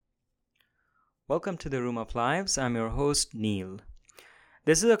Welcome to the Room of Lives. I'm your host, Neil.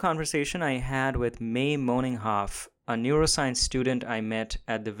 This is a conversation I had with May Moninghoff, a neuroscience student I met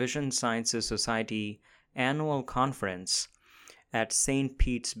at the Vision Sciences Society annual conference at St.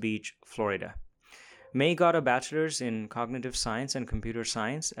 Pete's Beach, Florida. May got a bachelor's in cognitive science and computer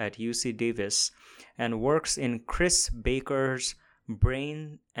science at UC Davis and works in Chris Baker's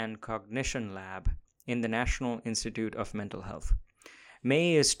Brain and Cognition Lab in the National Institute of Mental Health.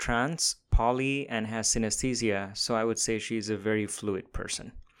 May is trans, poly, and has synesthesia, so I would say she's a very fluid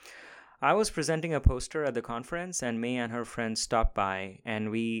person. I was presenting a poster at the conference, and May and her friends stopped by,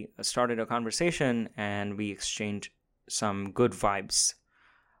 and we started a conversation, and we exchanged some good vibes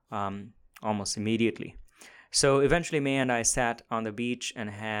almost immediately. So eventually, May and I sat on the beach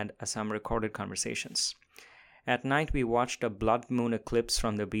and had some recorded conversations. At night, we watched a blood moon eclipse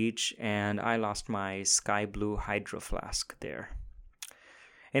from the beach, and I lost my sky blue hydro flask there.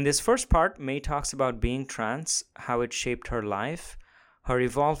 In this first part, May talks about being trans, how it shaped her life, her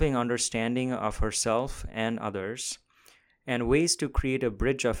evolving understanding of herself and others, and ways to create a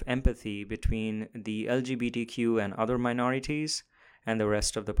bridge of empathy between the LGBTQ and other minorities and the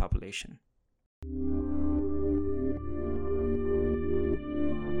rest of the population.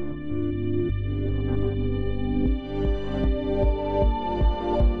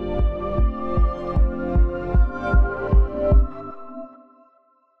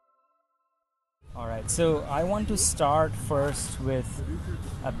 So I want to start first with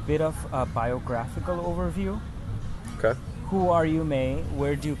a bit of a biographical overview. Okay. Who are you, May?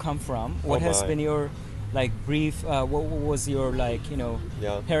 Where do you come from? What has been your brief? What was your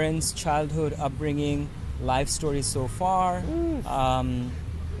parents' childhood upbringing, life story so far?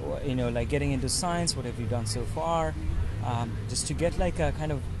 Getting into science. What have you done so far? Just to get a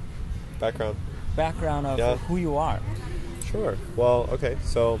kind of background of who you are. Sure. Well, okay.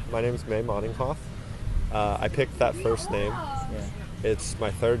 So my name is May Moninghoff. I picked that first name. Yeah. It's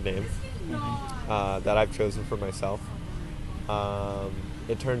my third name that I've chosen for myself.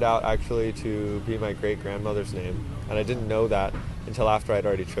 It turned out actually to be my great-grandmother's name, and I didn't know that until after I'd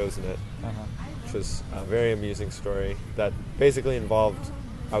already chosen it, which was a very amusing story that basically involved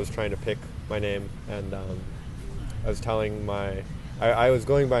I was trying to pick my name, and I was telling I was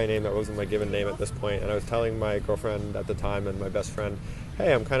going by a name that wasn't my given name at this point, and I was telling my girlfriend at the time and my best friend,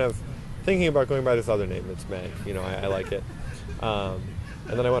 hey, I'm kind of thinking about going by this other name. It's May. I like it. And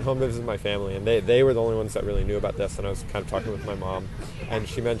then I went home to visit my family, and they were the only ones that really knew about this, and I was kind of talking with my mom, and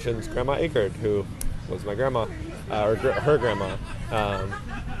she mentions Grandma Akerd, who was my grandma, or her grandma.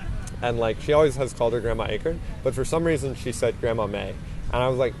 And she always has called her Grandma Akerd, but for some reason she said Grandma May. And I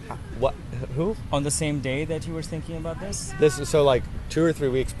was like, what? Who? On the same day that you were thinking about this? This is 2 or 3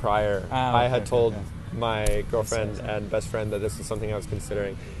 weeks prior. I had told my girlfriend and best friend that this was something I was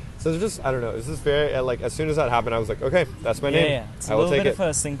considering. So it's just, I don't know, it's just very, as soon as that happened, I was like, okay, that's my name. Yeah. It's a little bit of a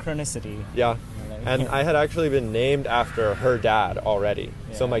synchronicity. Yeah. And I had actually been named after her dad already.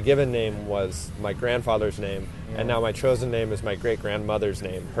 Yeah. So my given name was my grandfather's name, and now my chosen name is my great-grandmother's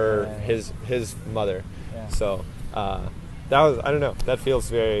name, his mother. Yeah. So that was, I don't know, that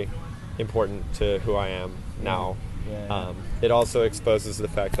feels very important to who I am now. Yeah. It also exposes the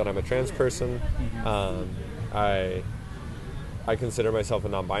fact that I'm a trans person. I consider myself a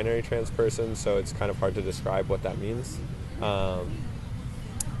non-binary trans person, so it's kind of hard to describe what that means. But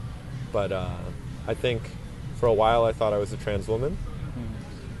I think for a while I thought I was a trans woman,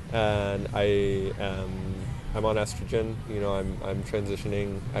 and I'm on estrogen. I'm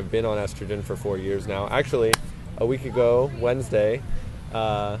transitioning. I've been on estrogen for 4 years now. Actually, a week ago, Wednesday,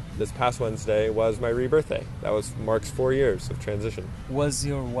 this past Wednesday was my rebirth day. That marks 4 years of transition. Was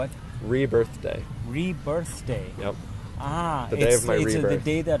your what? Rebirth day. Rebirth day. Yep. The day of my rebirth. It's the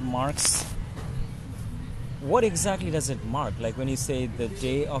day that marks... What exactly does it mark? When you say the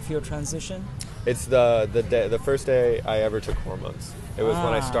day of your transition? It's the first day I ever took hormones. It was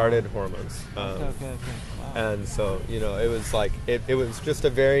when I started hormones. Okay. Wow. And so, it was it was just a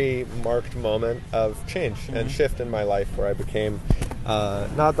very marked moment of change and shift in my life where I became,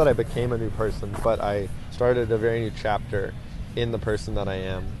 not that I became a new person, but I started a very new chapter in the person that I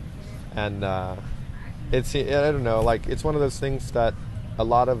am. And it's, I don't know, it's one of those things that a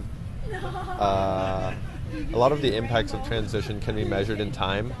lot of the impacts of transition can be measured in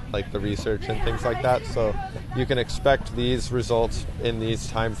time, like the research and things like that. So you can expect these results in these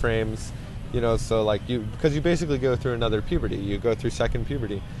time frames, because you basically go through another puberty. You go through second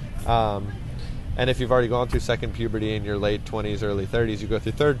puberty. And if you've already gone through second puberty in your late 20s, early 30s, you go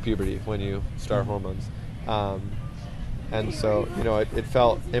through third puberty when you start hormones. And so, it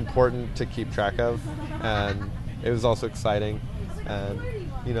felt important to keep track of, and it was also exciting. And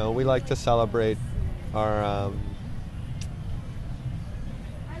You know, we like to celebrate our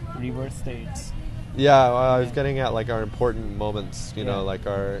rebirth states. yeah, well, I was getting at like our important moments, you know, like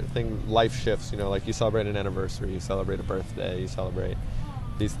our life shifts, you know, like you celebrate an anniversary, you celebrate a birthday, you celebrate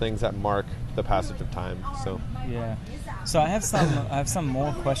these things that mark the passage of time. So yeah. So I have some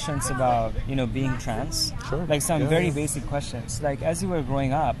more questions about, you know, being trans. Sure. Like some very basic questions. Like as you were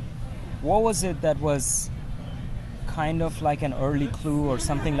growing up, what was it that was kind of like an early clue or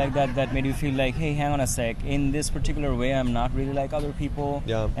something like that that made you feel like, hey, hang on a sec, in this particular way I'm not really like other people,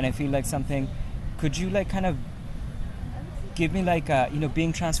 and I feel like something. Could you like kind of give me like a, you know,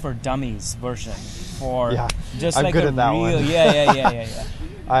 being trans for dummies version for just I'm like good a at that real one. yeah.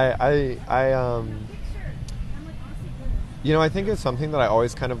 I you know, I think it's something that I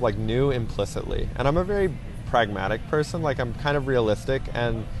always kind of like knew implicitly, and I'm a very pragmatic person. Like I'm kind of realistic,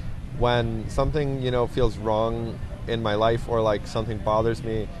 and when something, you know, feels wrong in my life or like something bothers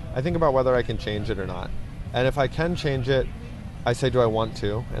me, I think about whether I can change it or not. And if I can change it, I say, do I want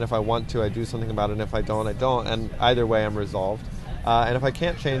to? And if I want to, I do something about it. And if I don't, I don't. And either way, I'm resolved. And if I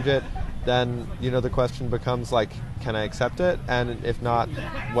can't change it, then, you know, the question becomes like, can I accept it? And if not,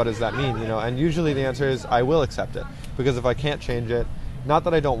 what does that mean? You know, and usually the answer is I will accept it, because if I can't change it, not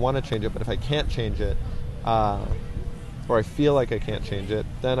that I don't want to change it, but if I can't change it, or I feel like I can't change it,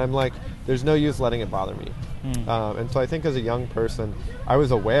 then I'm like, there's no use letting it bother me. And so I think as a young person, I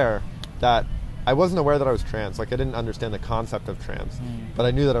was aware that I wasn't aware that I was trans. Like I didn't understand the concept of trans, but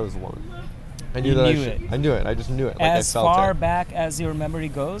I knew that I was a woman. I knew I knew it. I just knew it. Like as I felt far it. back as your memory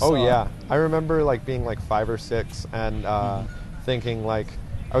goes? Oh yeah, I remember like being like 5 or 6 and thinking like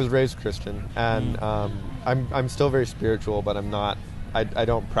I was raised Christian, and I'm still very spiritual, but I'm not. I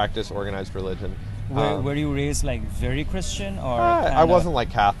don't practice organized religion. Were you raised like very Christian or? I wasn't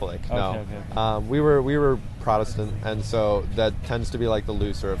like Catholic. No, okay. We were Protestant, and so that tends to be like the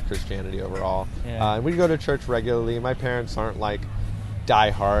looser of Christianity overall. And we go to church regularly. My parents aren't like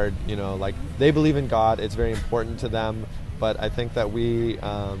die hard, you know, like they believe in God. It's very important to them, but I think that we're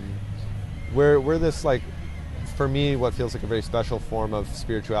this like, for me, what feels like a very special form of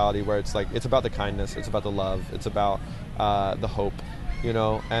spirituality, where it's like it's about the kindness, it's about the love, it's about the hope, you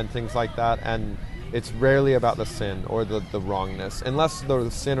know, and things like that. And it's rarely about the sin or the wrongness, unless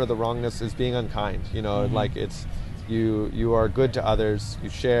the sin or the wrongness is being unkind, you know, like it's you are good to others, you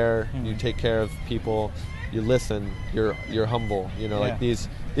share, you take care of people, you listen, you're humble, you know, like these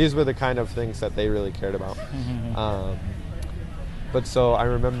were the kind of things that they really cared about. But so I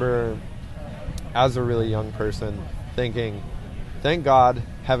remember as a really young person thinking, thank God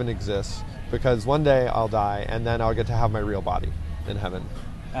heaven exists, because one day I'll die and then I'll get to have my real body in heaven.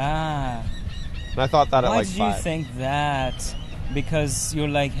 And I thought that at like 5. Why did you think that? Because you're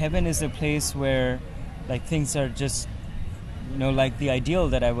like, heaven is a place where like things are just, you know, like the ideal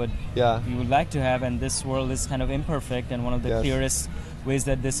that you would like to have, and this world is kind of imperfect, and one of the clearest ways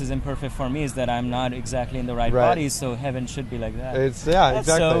that this is imperfect for me is that I'm not exactly in the right body, so heaven should be like that. That's exactly.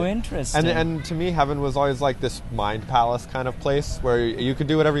 So interesting. And to me, heaven was always like this mind palace kind of place where you could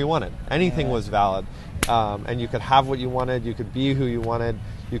do whatever you wanted. Anything was valid. And you could have what you wanted, you could be who you wanted,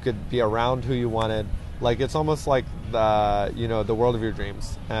 you could be around who you wanted. Like it's almost like the world of your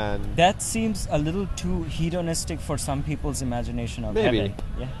dreams. And that seems a little too hedonistic for some people's imagination of heaven.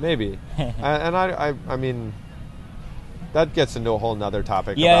 Maybe. And I mean, that gets into a whole nother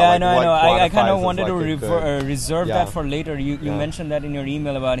topic. Yeah, about, I know. I kind of wanted like to reserve that for later. You mentioned that in your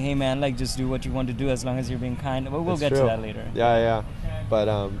email about, hey man, like just do what you want to do as long as you're being kind. Well, we'll get to that later. Yeah. But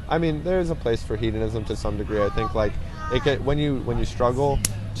I mean, there's a place for hedonism to some degree. I think like when you struggle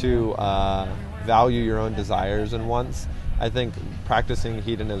to value your own desires and wants, I think practicing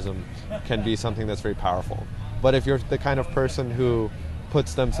hedonism can be something that's very powerful. But if you're the kind of person who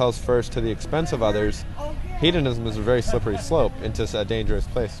puts themselves first to the expense of others, hedonism is a very slippery slope into a dangerous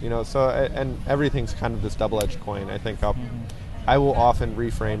place, you know. So, and everything's kind of this double-edged coin. I think I will often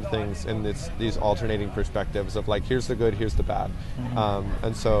reframe things in these alternating perspectives of like, here's the good, here's the bad.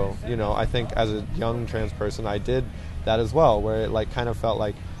 And so, you know, I think as a young trans person, I did that as well, where it like kind of felt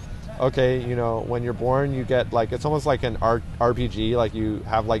like, okay, you know, when you're born, you get like, it's almost like an RPG, like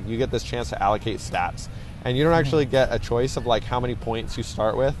you get this chance to allocate stats, and you don't actually get a choice of like how many points you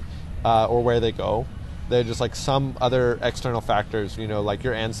start with or where they go. They're just like some other external factors, you know, like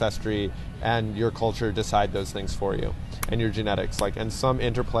your ancestry and your culture decide those things for you, and your genetics, like, and some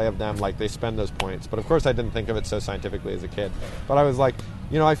interplay of them, like they spend those points. But of course I didn't think of it so scientifically as a kid, but I was like,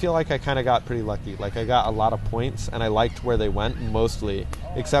 you know, I feel like I kind of got pretty lucky. Like I got a lot of points and I liked where they went mostly,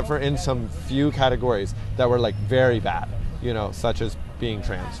 except for in some few categories that were like very bad, you know, such as being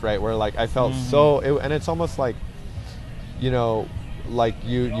trans, right? Where like I felt and it's almost like, you know, like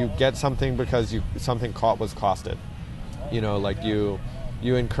you get something because something was costed. Like you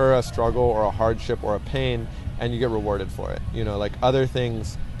incur a struggle or a hardship or a pain, and you get rewarded for it. Like other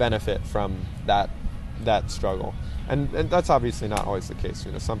things benefit from that struggle, and that's obviously not always the case.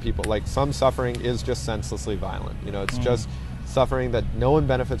 Some people, like, some suffering is just senselessly violent. It's just suffering that no one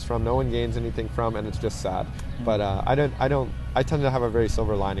benefits from, no one gains anything from, and it's just sad. But I tend to have a very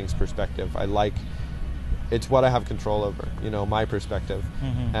silver linings perspective. It's what I have control over, my perspective.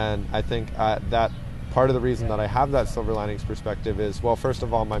 And I think that part of the reason that I have that silver linings perspective is, well, first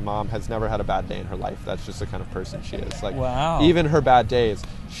of all, my mom has never had a bad day in her life. That's just the kind of person she is. Like, wow. Even her bad days,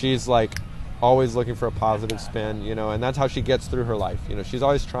 she's like always looking for a positive spin, and that's how she gets through her life. She's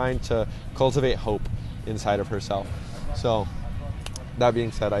always trying to cultivate hope inside of herself. So that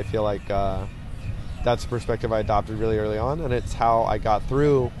being said, I feel like that's a perspective I adopted really early on, and it's how I got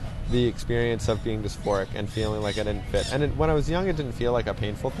through the experience of being dysphoric and feeling like I didn't fit. And when I was young, it didn't feel like a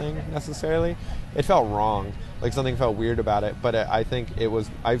painful thing necessarily. It felt wrong, like something felt weird about it. But I think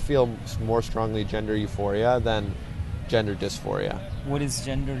I feel more strongly gender euphoria than gender dysphoria. What is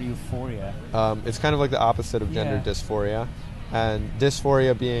gender euphoria? It's kind of like the opposite of gender dysphoria. And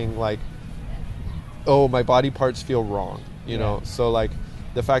dysphoria being like, oh, my body parts feel wrong, you know? So like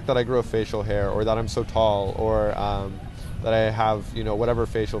the fact that I grow facial hair, or that I'm so tall, or that I have, whatever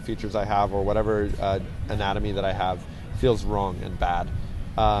facial features I have, or whatever anatomy that I have feels wrong and bad.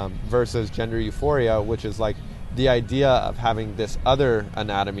 Versus gender euphoria, which is like the idea of having this other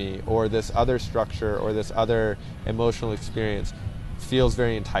anatomy, or this other structure, or this other emotional experience feels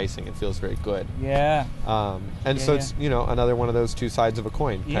very enticing and feels very good. Yeah. It's, another one of those two sides of a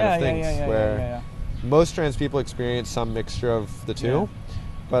coin kind of things where most trans people experience some mixture of the two.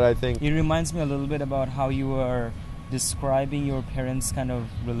 But I think it reminds me a little bit about how you were describing your parents' kind of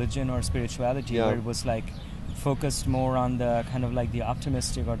religion or spirituality, where it was like focused more on the kind of like the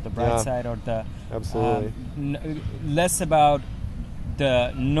optimistic or the bright side, or the absolutely less about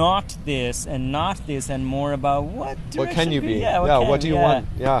the not this and not this, and more about what can you be? What do you want?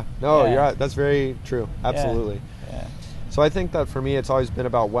 You're right. That's very true. Absolutely. So I think that for me, it's always been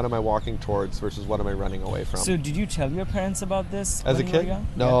about what am I walking towards versus what am I running away from. So did you tell your parents about this as a kid?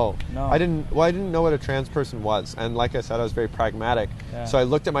 No. No. I didn't know what a trans person was. And like I said, I was very pragmatic. Yeah. So I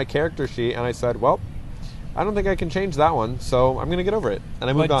looked at my character sheet and I said, well, I don't think I can change that one, so I'm going to get over it. And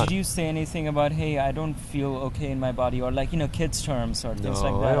I moved on. But did you say anything about, hey, I don't feel okay in my body, or like, kids' terms or things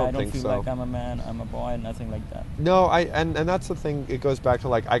like that? I don't feel so. like I'm a man, I'm a boy, nothing like that. No, and that's the thing. It goes back to,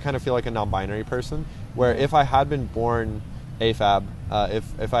 like, I kind of feel like a non-binary person, where if I had been born AFAB,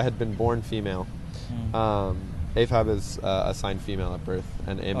 if I had been born female, AFAB is assigned female at birth,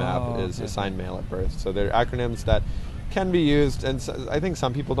 and AMAB is assigned male at birth. So they're acronyms that can be used, and so I think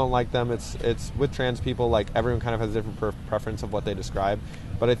some people don't like them. It's with trans people, like, everyone kind of has a different preference of what they describe.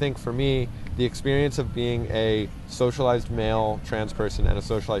 But I think for me, the experience of being a socialized male trans person and a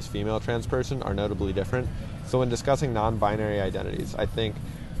socialized female trans person are notably different. So when discussing non-binary identities, I think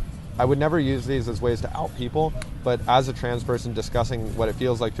I would never use these as ways to out people, but as a trans person discussing what it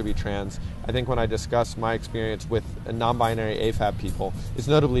feels like to be trans, I think when I discuss my experience with non-binary AFAB people, it's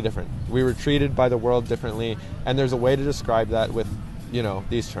notably different. We were treated by the world differently, and there's a way to describe that with,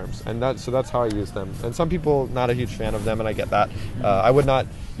 these terms. And that's how I use them. And some people, not a huge fan of them, and I get that. I would not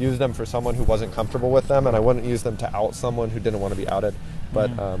use them for someone who wasn't comfortable with them, and I wouldn't use them to out someone who didn't want to be outed.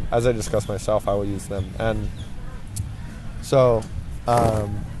 But as I discuss myself, I will use them. And so...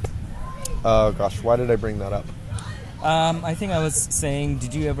 oh gosh, why did I bring that up? I think I was saying,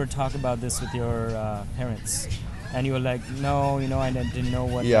 did you ever talk about this with your parents? And you were like, no, I didn't know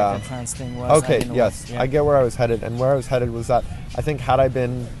what the trans thing was. Okay, yes, I get where I was headed. And where I was headed was that I think had I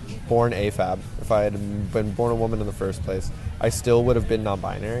been born AFAB, if I had been born a woman in the first place, I still would have been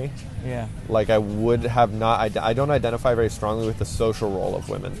non-binary. Yeah. Like, I would have not... I don't identify very strongly with the social role of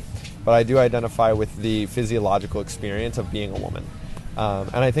women, but I do identify with the physiological experience of being a woman.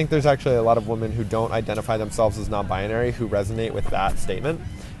 And I think there's actually a lot of women who don't identify themselves as non-binary who resonate with that statement.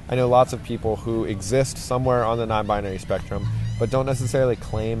 I know lots of people who exist somewhere on the non-binary spectrum, but don't necessarily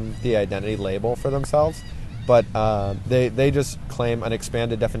claim the identity label for themselves, but they just claim an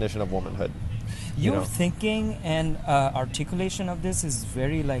expanded definition of womanhood. Your thinking and articulation of this is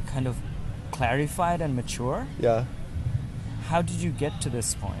very, like, kind of clarified and mature. Yeah. How did you get to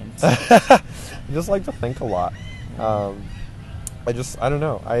this point? I just like to think a lot. I don't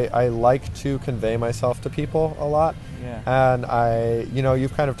know. I like to convey myself to people a lot. Yeah. And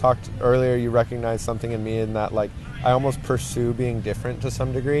you've kind of talked earlier, you recognized something in me in that, like, I almost pursue being different to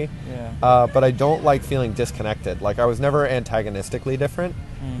some degree. Yeah. But I don't like feeling disconnected. Like, I was never antagonistically different.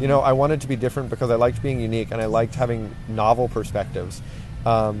 You know, I wanted to be different because I liked being unique and I liked having novel perspectives.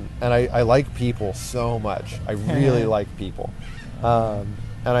 And I like people so much. I really like people. And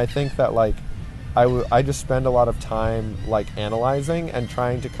I think that, like, I just spend a lot of time, like, analyzing and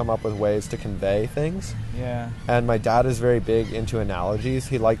trying to come up with ways to convey things. Yeah. And my dad is very big into analogies.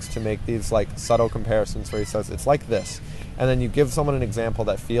 He likes to make these, like, subtle comparisons where he says, it's like this. And then you give someone an example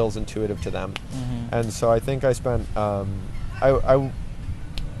that feels intuitive to them. And so I think I spent, I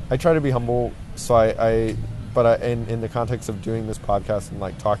try to be humble, so but in the context of doing this podcast and,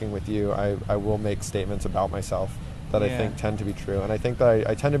 like, talking with you, I will make statements about myself that I think tend to be true. And I think that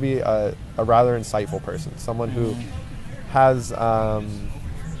I tend to be a rather insightful person, someone who has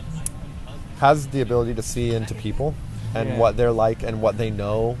the ability to see into people and what they're like and what they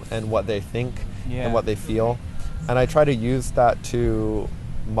know and what they think and what they feel. And I try to use that to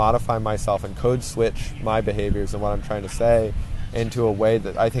modify myself and code switch my behaviors and what I'm trying to say into a way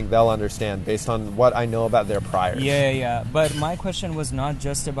that I think they'll understand based on what I know about their priors. Yeah. But my question was not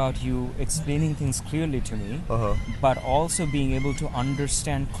just about you explaining things clearly to me, but also being able to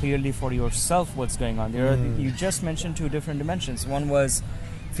understand clearly for yourself what's going on. You just mentioned two different dimensions. One was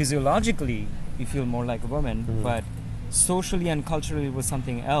physiologically, you feel more like a woman, but socially and culturally was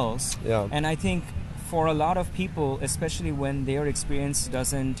something else. Yeah. And I think for a lot of people, especially when their experience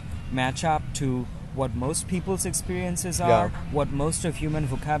doesn't match up to what most people's experiences are, what most of human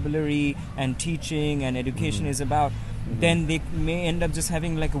vocabulary and teaching and education is about, then they may end up just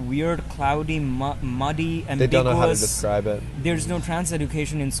having like a weird, cloudy, muddy, ambiguous... They don't know how to describe it. There's no trans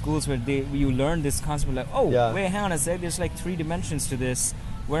education in schools where you learn this concept like, wait, hang on a sec, there's like 3 dimensions to this.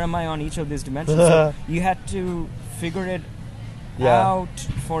 Where am I on each of these dimensions? So you had to figure it out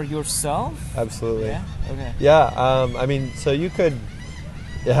for yourself? Absolutely. Yeah? Okay. Yeah, I mean, so you could...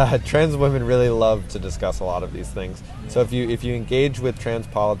 Yeah, trans women really love to discuss a lot of these things. So if you engage with trans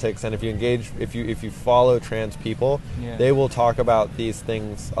politics and if you follow trans people, they will talk about these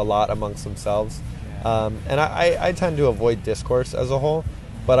things a lot amongst themselves. And I tend to avoid discourse as a whole,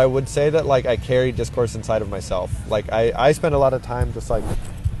 but I would say that, like, I carry discourse inside of myself. Like, I spend a lot of time just, like,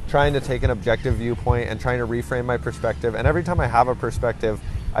 trying to take an objective viewpoint and trying to reframe my perspective. And every time I have a perspective,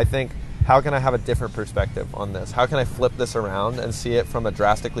 I think, how can I have a different perspective on this? How can I flip this around and see it from a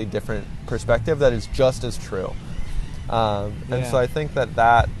drastically different perspective that is just as true? And so I think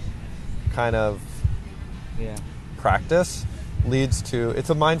that kind of practice leads to, it's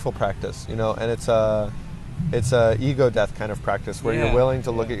a mindful practice, you know, and it's a ego death kind of practice where you're willing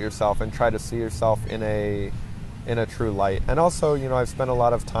to look at yourself and try to see yourself in a true light. And also, you know, I've spent a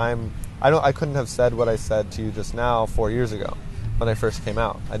lot of time, I couldn't have said what I said to you just now 4 years ago. When I first came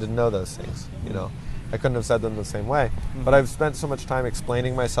out, I didn't know those things, you know. I couldn't have said them the same way. But I've spent so much time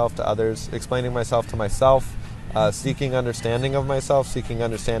explaining myself to others, explaining myself to myself, seeking understanding of myself, seeking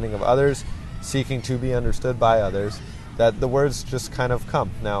understanding of others, seeking to be understood by others, that the words just kind of come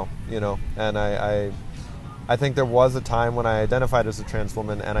now, you know. And I think there was a time when I identified as a trans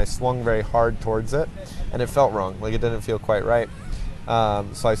woman and I swung very hard towards it, and it felt wrong, like it didn't feel quite right.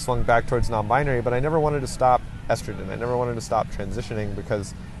 So I swung back towards non-binary, but I never wanted to stop estrogen. I never wanted to stop transitioning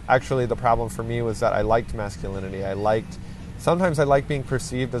because actually the problem for me was that I liked masculinity. Sometimes I like being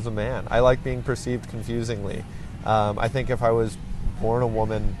perceived as a man. I like being perceived confusingly. I think if I was born a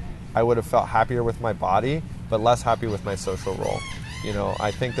woman, I would have felt happier with my body, but less happy with my social role. You know,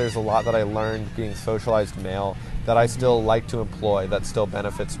 I think there's a lot that I learned being socialized male that I still like to employ, that still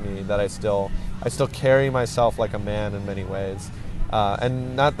benefits me, that I still carry myself like a man in many ways.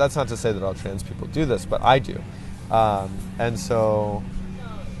 And that's not to say that all trans people do this, but I do. And so,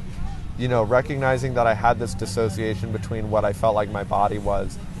 you know, recognizing that I had this dissociation between what I felt like my body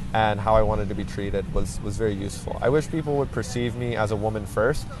was and how I wanted to be treated was very useful. I wish people would perceive me as a woman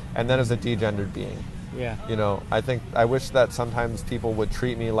first and then as a degendered being. Yeah. You know, I wish that sometimes people would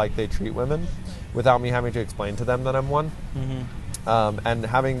treat me like they treat women without me having to explain to them that I'm one. And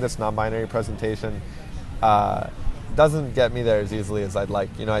having this non-binary presentation doesn't get me there as easily as I'd like.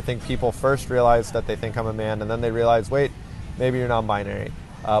 You know, I think people first realize that they think I'm a man, and then they realize, wait, maybe you're non-binary.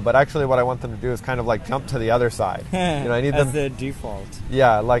 But actually what I want them to do is kind of like jump to the other side. You know, I need as them... the default.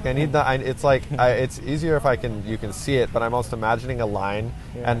 Yeah, like I need it's like, it's easier if you can see it, but I'm also imagining a line,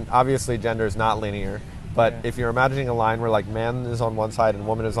 and obviously gender is not linear, but if you're imagining a line where like man is on one side and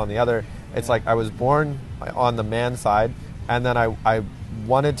woman is on the other, it's like I was born on the man side, and then I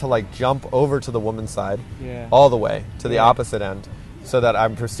wanted to like jump over to the woman's side all the way to the opposite end so that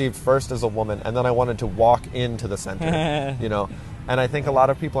I'm perceived first as a woman, and then I wanted to walk into the center, you know. And I think a lot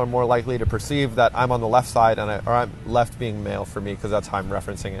of people are more likely to perceive that I'm on the left side, or I'm left being male for me, because that's how I'm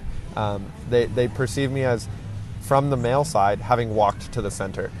referencing it. They perceive me as from the male side, having walked to the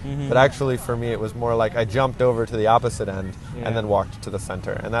center. But actually, for me, it was more like I jumped over to the opposite end and then walked to the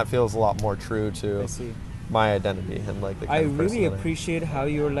center. And that feels a lot more true to my identity and like the kind of person really appreciate how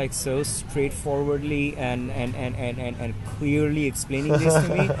you're like so straightforwardly and clearly explaining this to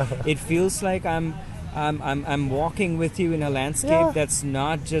me. It feels like I'm walking with you in a landscape that's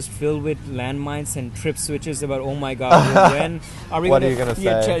not just filled with landmines and trip switches about, oh my god, when are we what are you gonna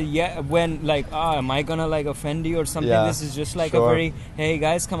say? When like, am I gonna like offend you or something? This is just like a very, hey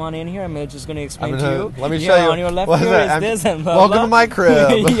guys, come on in here. I'm just gonna explain to you. Let me show you. On your left here is this and blah, welcome blah. to my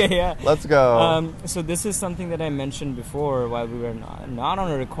crib. yeah. Let's go. So this is something that I mentioned before while we were not on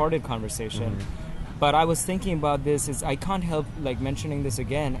a recorded conversation. But I was thinking about this, is I can't help like mentioning this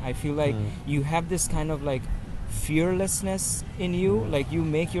again. I feel like you have this kind of like fearlessness in you, like you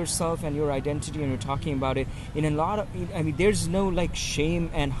make yourself and your identity and you're talking about it in a lot of, I mean, there's no like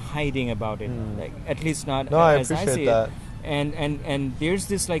shame and hiding about it, like at least not as I see that. it. And there's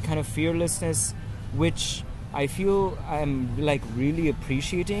this like kind of fearlessness which I feel I'm like really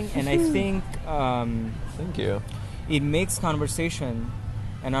appreciating, and I think thank you. It makes conversation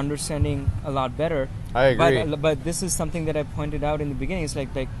and understanding a lot better. I agree. But this is something that I pointed out in the beginning. It's like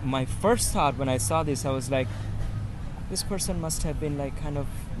my first thought when I saw this, I was like, this person must have been like kind of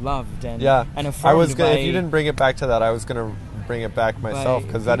loved and affirmed. I was gonna, if you didn't bring it back to that, I was gonna bring it back myself,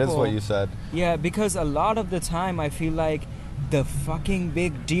 because that is what you said. Yeah, because a lot of the time I feel like the fucking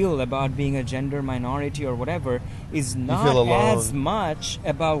big deal about being a gender minority or whatever is not as much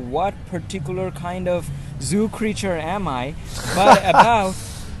about what particular kind of zoo creature am I, but about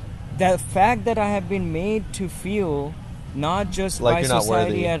the fact that I have been made to feel not just like by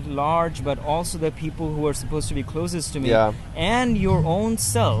society at large, but also the people who are supposed to be closest to me, and your own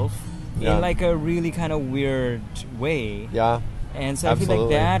self in like a really kind of weird way. Yeah. And so I feel like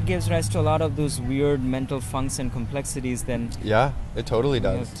that gives rise to a lot of those weird mental funks and complexities then. Yeah, it totally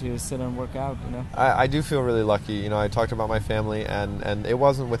does. To sit and work out, you know. I do feel really lucky. You know, I talked about my family, and it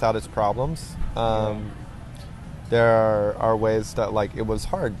wasn't without its problems. There are ways that, like, it was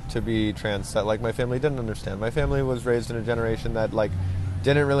hard to be trans, that, like, my family didn't understand. My family was raised in a generation that, like,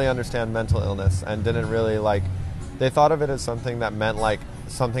 didn't really understand mental illness and didn't really, like, they thought of it as something that meant, like,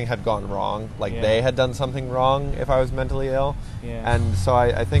 something had gone wrong. Like, they had done something wrong if I was mentally ill. And so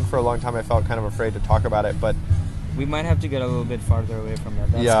I think for a long time I felt kind of afraid to talk about it, but... We might have to get a little bit farther away from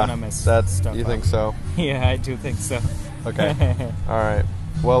that. That's gonna mess stuff up. You think so? Yeah, I do think so. Okay. All right.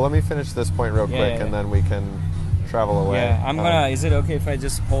 Well, let me finish this point real quick, and then we can travel away. Yeah, I'm gonna... Is it okay if I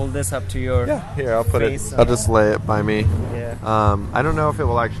just hold this up to your... Yeah, here, I'll put it... I'll just lay it by me. Yeah. I don't know if it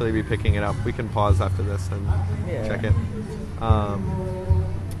will actually be picking it up. We can pause after this and check it.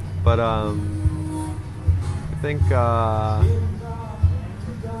 But I think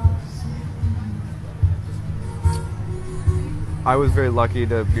I was very lucky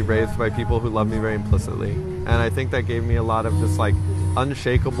to be raised by people who love me very implicitly, and I think that gave me a lot of this like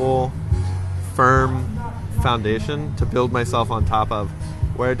unshakable, firm foundation to build myself on top of,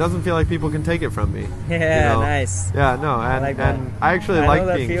 where it doesn't feel like people can take it from me. Yeah, nice. Yeah, no, and I actually like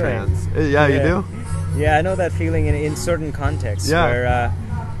being trans. Yeah, you do? Yeah, I know that feeling in certain contexts where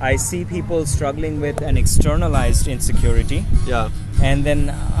I see people struggling with an externalized insecurity. Yeah. And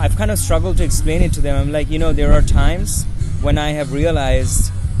then I've kind of struggled to explain it to them. I'm like, you know, there are times when I have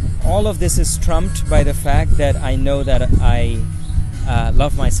realized all of this is trumped by the fact that I know that I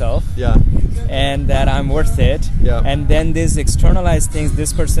love myself. Yeah. And that I'm worth it. Yeah. And then these externalized things,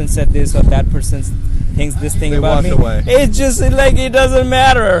 this person said this or that person thinks this thing about me. Away. It's just like it doesn't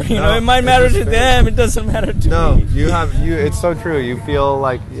matter. You know, it might matter to them. It doesn't matter to me. No, it's so true. You feel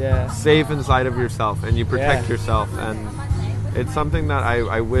like safe inside of yourself, and you protect yourself, and it's something that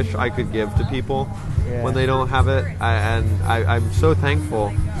I wish I could give to people when they don't have it. I'm so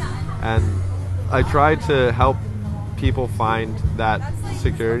thankful, and I try to help people find that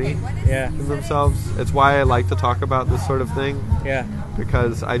security in themselves. It's why I like to talk about this sort of thing. Yeah.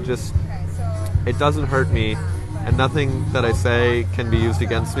 Because it doesn't hurt me, and nothing that I say can be used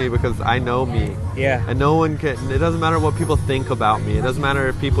against me, because I know me. Yeah. And no one can. It doesn't matter what people think about me. It doesn't matter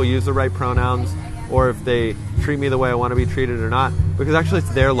if people use the right pronouns or if they treat me the way I want to be treated or not, because actually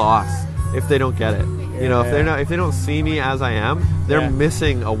it's their loss if they don't get it. You know, if they don't see me as I am, they're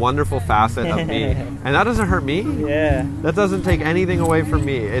missing a wonderful facet of me, and that doesn't hurt me. Yeah. That doesn't take anything away from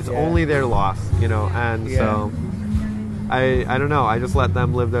me. It's only their loss, you know. And so, I don't know. I just let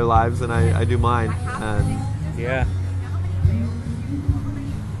them live their lives, and I do mine. And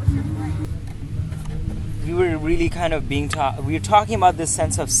really kind of we're talking about this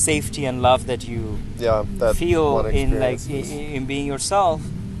sense of safety and love that you that feel in experience in being yourself.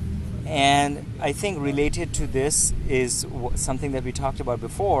 And I think related to this is something that we talked about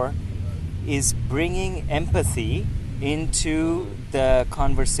before, is bringing empathy into the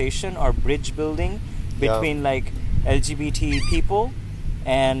conversation or bridge building between like LGBT people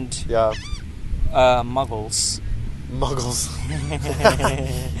and muggles.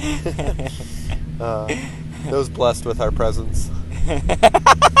 Those blessed with our presence.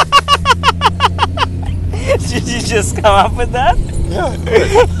 Did you just come up with that?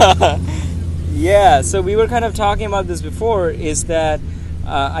 Yeah. Yeah, so we were kind of talking about this before, is that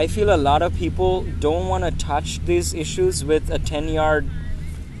I feel a lot of people don't want to touch these issues with a 10-yard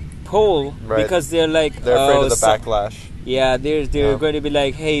pole, right, because they're like... They're afraid of the backlash. Yeah, they're going to be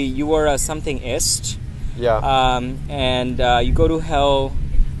like, hey, you are a something-ist. Yeah. And you go to hell,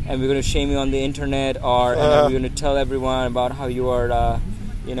 and we're going to shame you on the internet, and we're going to tell everyone about how you are,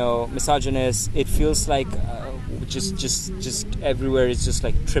 misogynist. It feels like just everywhere is just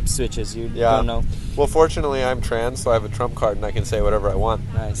like trip switches. You don't know. Well, fortunately, I'm trans, so I have a trump card, and I can say whatever I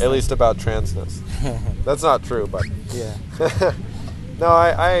want. Nice. At least about transness. That's not true, but yeah. No,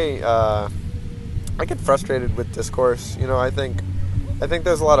 I get frustrated with discourse. I think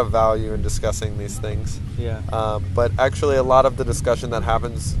there's a lot of value in discussing these things. Yeah. But actually, a lot of the discussion that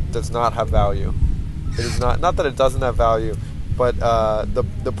happens does not have value. It is not that it doesn't have value, but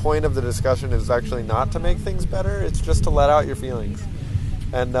the point of the discussion is actually not to make things better. It's just to let out your feelings.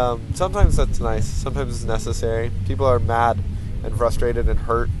 And sometimes that's nice. Sometimes it's necessary. People are mad and frustrated and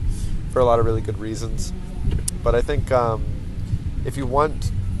hurt for a lot of really good reasons. But I think if you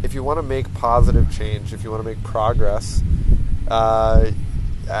want to make positive change, if you want to make progress, I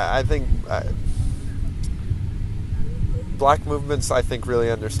think black movements, I think,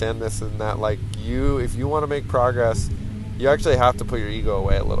 really understand this, in that, like, if you want to make progress, you actually have to put your ego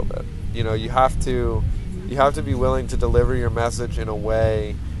away a little bit. You have to be willing to deliver your message in a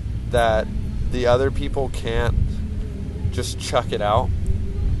way that the other people can't just chuck it out.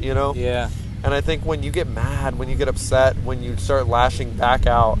 Yeah. And I think when you get mad, when you get upset, when you start lashing back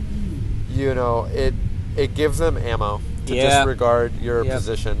out, it gives them ammo to disregard your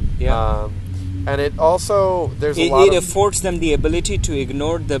position. Yeah. And it also, it affords them the ability to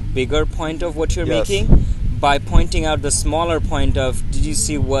ignore the bigger point of what you're making by pointing out the smaller point of, did you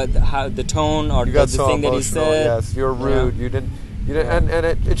see how the tone or the thing that he said? Yes, you're rude. You didn't. And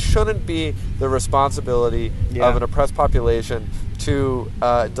it shouldn't be the responsibility of an oppressed population to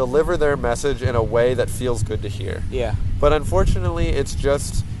deliver their message in a way that feels good to hear. Yeah. But unfortunately, it's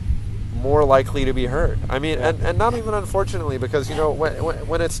just more likely to be heard. I mean, and not even unfortunately, because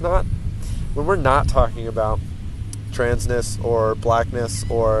when we're not talking about transness or blackness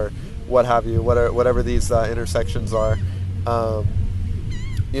or what have you, whatever these intersections are,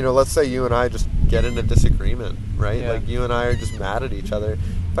 let's say you and I just get in a disagreement, right? Yeah. Like, you and I are just mad at each other.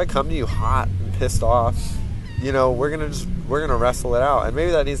 If I come to you hot and pissed off, we're gonna wrestle it out, and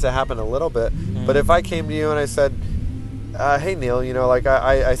maybe that needs to happen a little bit. Mm-hmm. But if I came to you and I said, hey, Neil,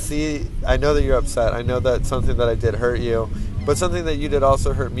 I know that you're upset. I know that something that I did hurt you, but something that you did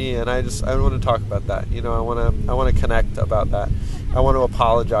also hurt me, and I want to talk about that. I want to connect about that. I want to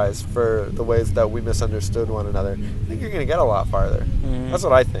apologize for the ways that we misunderstood one another. I think you're going to get a lot farther. Mm-hmm. That's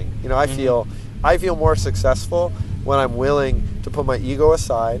what I think. I feel more successful when I'm willing to put my ego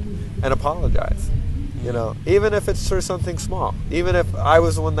aside and apologize. Even if it's for something small, even if I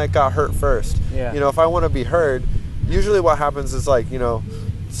was the one that got hurt first. Yeah. If I want to be heard, usually what happens is, like,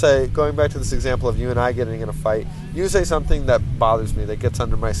 say, going back to this example of you and I getting in a fight, you say something that bothers me, that gets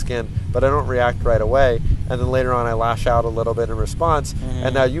under my skin, but I don't react right away, and then later on I lash out a little bit in response,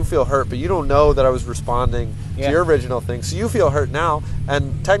 and now you feel hurt, but you don't know that I was responding to your original thing, so you feel hurt now,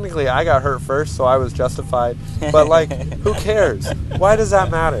 and technically I got hurt first, so I was justified, but, like, who cares? Why does that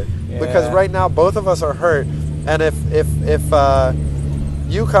matter? Yeah. Because right now both of us are hurt, and if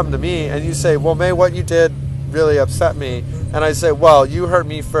you come to me and you say, well, May, what you did really upset me, and I say, well, you hurt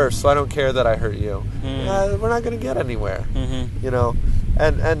me first, so I don't care that I hurt you. We're not going to get anywhere,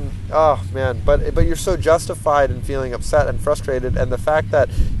 and oh man, but you're so justified in feeling upset and frustrated, and the fact that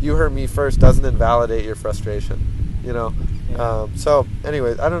you hurt me first doesn't invalidate your frustration, so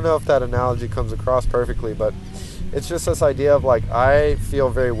anyways, I don't know if that analogy comes across perfectly, but it's just this idea of, like, I feel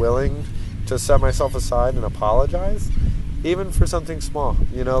very willing to set myself aside and apologize, even for something small.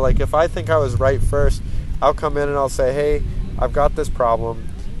 Like, if I think I was right first, I'll come in and I'll say, hey, I've got this problem.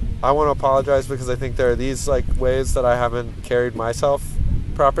 I want to apologize because I think there are these, like, ways that I haven't carried myself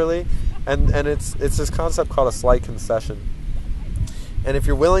properly. And it's this concept called a slight concession. And if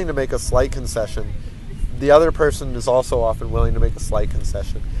you're willing to make a slight concession, the other person is also often willing to make a slight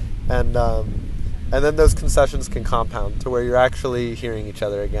concession, and then those concessions can compound to where you're actually hearing each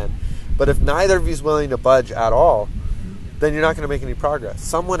other again. But if neither of you is willing to budge at all, then you're not going to make any progress.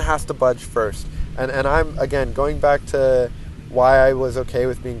 Someone has to budge first. And I'm, again, going back to why I was okay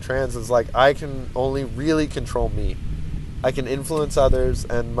with being trans, is like I can only really control me. I can influence others,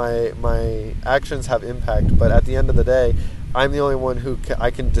 and my actions have impact. But at the end of the day, I'm the only one who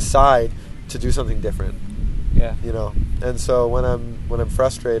I can decide to do something different. Yeah. You know. And so when I'm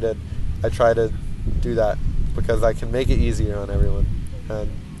frustrated, I try to do that because I can make it easier on everyone. And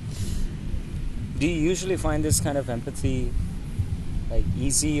do you usually find this kind of empathy like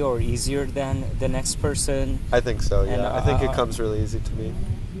easy or easier than the next person? I think so, yeah. And, I think it comes really easy to me.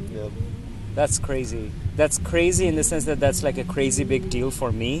 Yeah. That's crazy. That's crazy in the sense that that's like a crazy big deal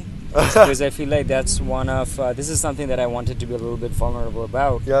for me. Because I feel like that's one of... this is something that I wanted to be a little bit vulnerable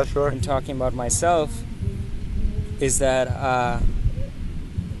about. Yeah, sure. In talking about myself, is that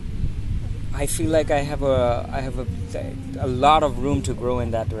I feel like I have a lot of room to grow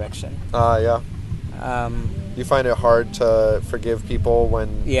in that direction. Yeah. You find it hard to forgive people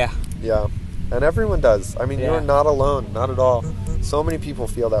when... Yeah. Yeah. And everyone does. I mean, Yeah. you're not alone. Not at all. So many people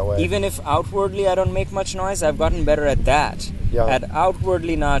feel that way. Even if outwardly I don't make much noise, I've gotten better at that. Yeah. At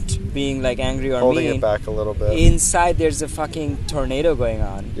outwardly not being like angry or holding mean. it back a little bit. Inside there's a fucking tornado going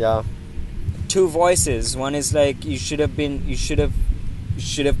on. Yeah. Two voices. One is like, you should have put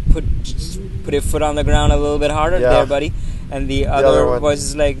your foot on the ground a little bit harder there, buddy. And the other voice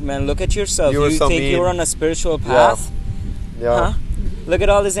is like, man, look at yourself. You so think mean. you're on a spiritual path? Yeah. Huh? Look at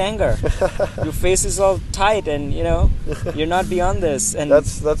all this anger. Your face is all tight, and you're not beyond this. And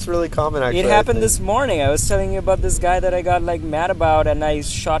that's really common, actually. it happened this morning. I was telling you about this guy that I got like mad about, and I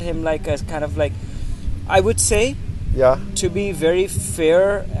shot him like a kind of like, I would say, to be very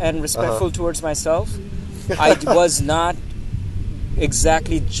fair and respectful towards myself. I was not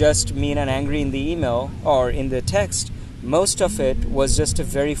exactly just mean and angry in the email or in the text. Most of it was just a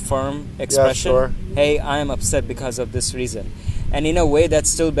very firm expression. Yeah, sure. Hey, I am upset because of this reason. And in a way, that's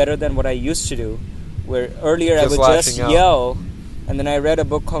still better than what I used to do, where earlier I would just yell, and then I read a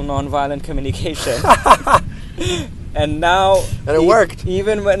book called Nonviolent Communication. And now... And it worked.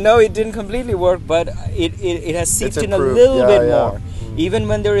 Even when... No, it didn't completely work, but it has seeped in a improved. little bit Yeah. more. Even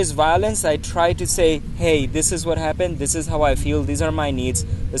when there is violence, I try to say, hey, this is what happened, this is how I feel, these are my needs,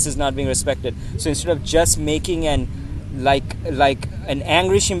 this is not being respected. So instead of just making an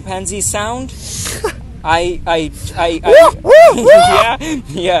angry chimpanzee sound, it's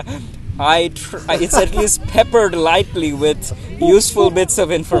at least peppered lightly with useful bits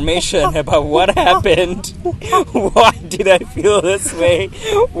of information about what happened. Why did I feel this way?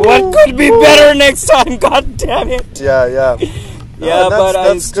 What could be better next time? God damn it! Yeah. Yeah, but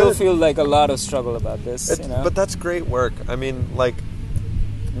I still feel like a lot of struggle about this. But that's great work. I mean,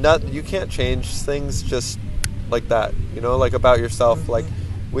 you can't change things just like that. Like about yourself. Like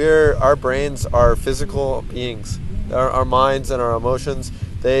our brains are physical beings. Our minds and our emotions,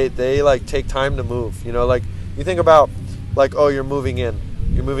 they like take time to move. Like you think about you're moving in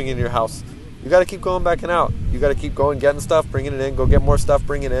your house. You got to keep going back and out. You got to keep going, getting stuff, bringing it in, go get more stuff,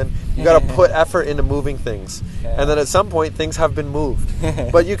 bring it in. You got to put effort into moving things. Yeah. And then at some point, things have been moved.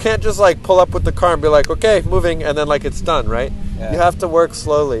 But you can't just pull up with the car and be like, okay, moving, and then it's done, right? Yeah. You have to work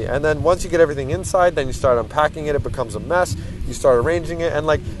slowly. And then once you get everything inside, then you start unpacking it. It becomes a mess. You start arranging it, and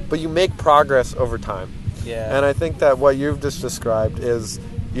but you make progress over time. Yeah. And I think that what you've just described is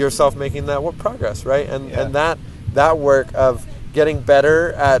yourself making that progress, right? And that work of getting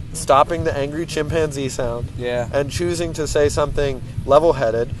better at stopping the angry chimpanzee sound and choosing to say something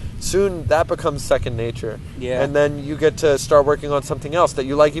level-headed, soon that becomes second nature. Yeah. And then you get to start working on something else that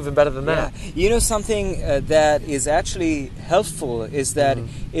you like even better than that. Something that is actually helpful is that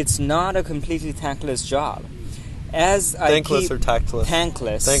it's not a completely thankless job. Thankless or tactless?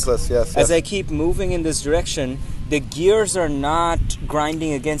 Thankless. Thankless, yes. As I keep moving in this direction, the gears are not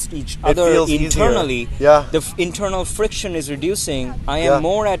grinding against each other internally. Yeah. The internal friction is reducing. I am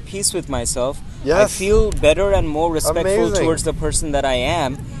more at peace with myself. Yes. I feel better and more respectful Amazing. towards the person that I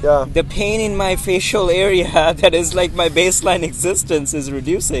am. Yeah. The pain in my facial area that is like my baseline existence is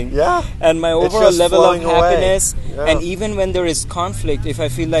reducing. Yeah. And my overall level of happiness. Yeah. And even when there is conflict, if I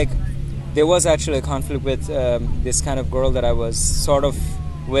feel like there was actually a conflict with this kind of girl that I was sort of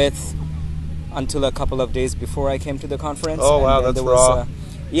with until a couple of days before I came to the conference. Oh, wow, that's raw.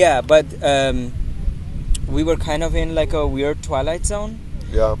 But we were kind of in a weird twilight zone.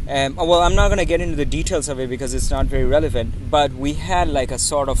 Yeah. Well, I'm not going to get into the details of it because it's not very relevant, but we had a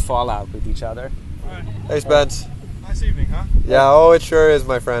sort of fallout with each other. Hey, Spence. Nice evening, huh? Yeah, oh, it sure is,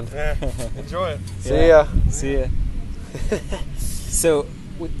 my friend. Yeah. Enjoy it. See ya. See ya. So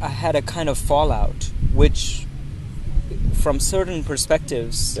I had a kind of fallout, which from certain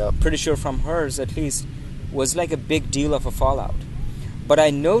perspectives, pretty sure from hers at least, was like a big deal of a fallout. But I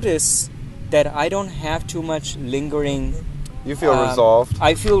notice that I don't have too much lingering. You feel resolved.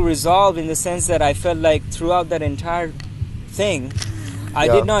 I feel resolved in the sense that I felt like throughout that entire thing, I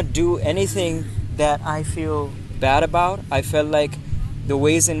did not do anything that I feel bad about. I felt like the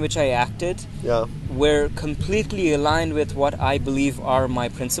ways in which I acted were completely aligned with what I believe are my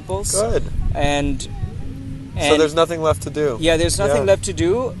principles. Good. And so there's nothing left to do. Yeah, there's nothing left to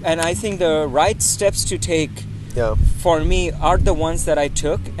do. And I think the right steps to take for me are the ones that I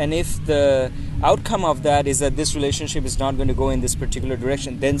took. And if the outcome of that is that this relationship is not going to go in this particular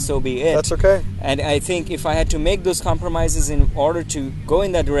direction, then so be it. That's okay. And I think if I had to make those compromises in order to go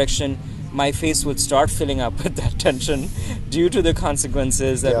in that direction, my face would start filling up with that tension due to the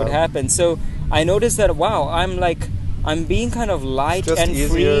consequences that would happen. So I noticed that, wow, I'm being kind of light and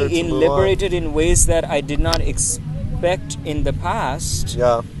free liberated in ways that I did not expect in the past.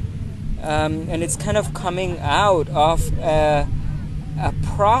 Yeah. And it's kind of coming out of a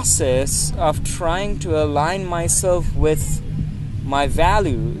process of trying to align myself with my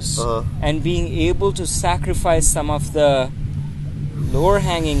values and being able to sacrifice some of the lower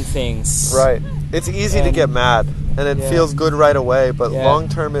hanging things. Right. It's easy to get mad and it feels good right away, but long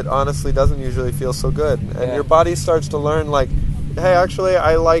term it honestly doesn't usually feel so good. And your body starts to learn like, hey, actually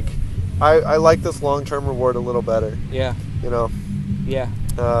I like this long term reward a little better. Yeah. You know? Yeah.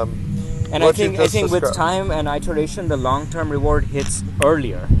 And I think with time and iteration the long term reward hits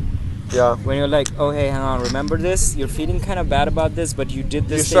earlier. Yeah. When you're like, oh, hey, hang on, remember this? You're feeling kind of bad about this, but you did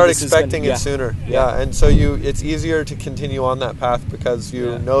this. You start expecting it sooner. Yeah. And so it's easier to continue on that path because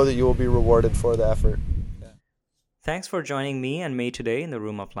you know that you will be rewarded for the effort. Thanks for joining me and May today in the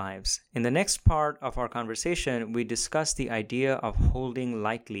Room of Lives. In the next part of our conversation, we discuss the idea of holding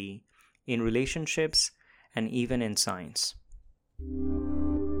lightly in relationships and even in science.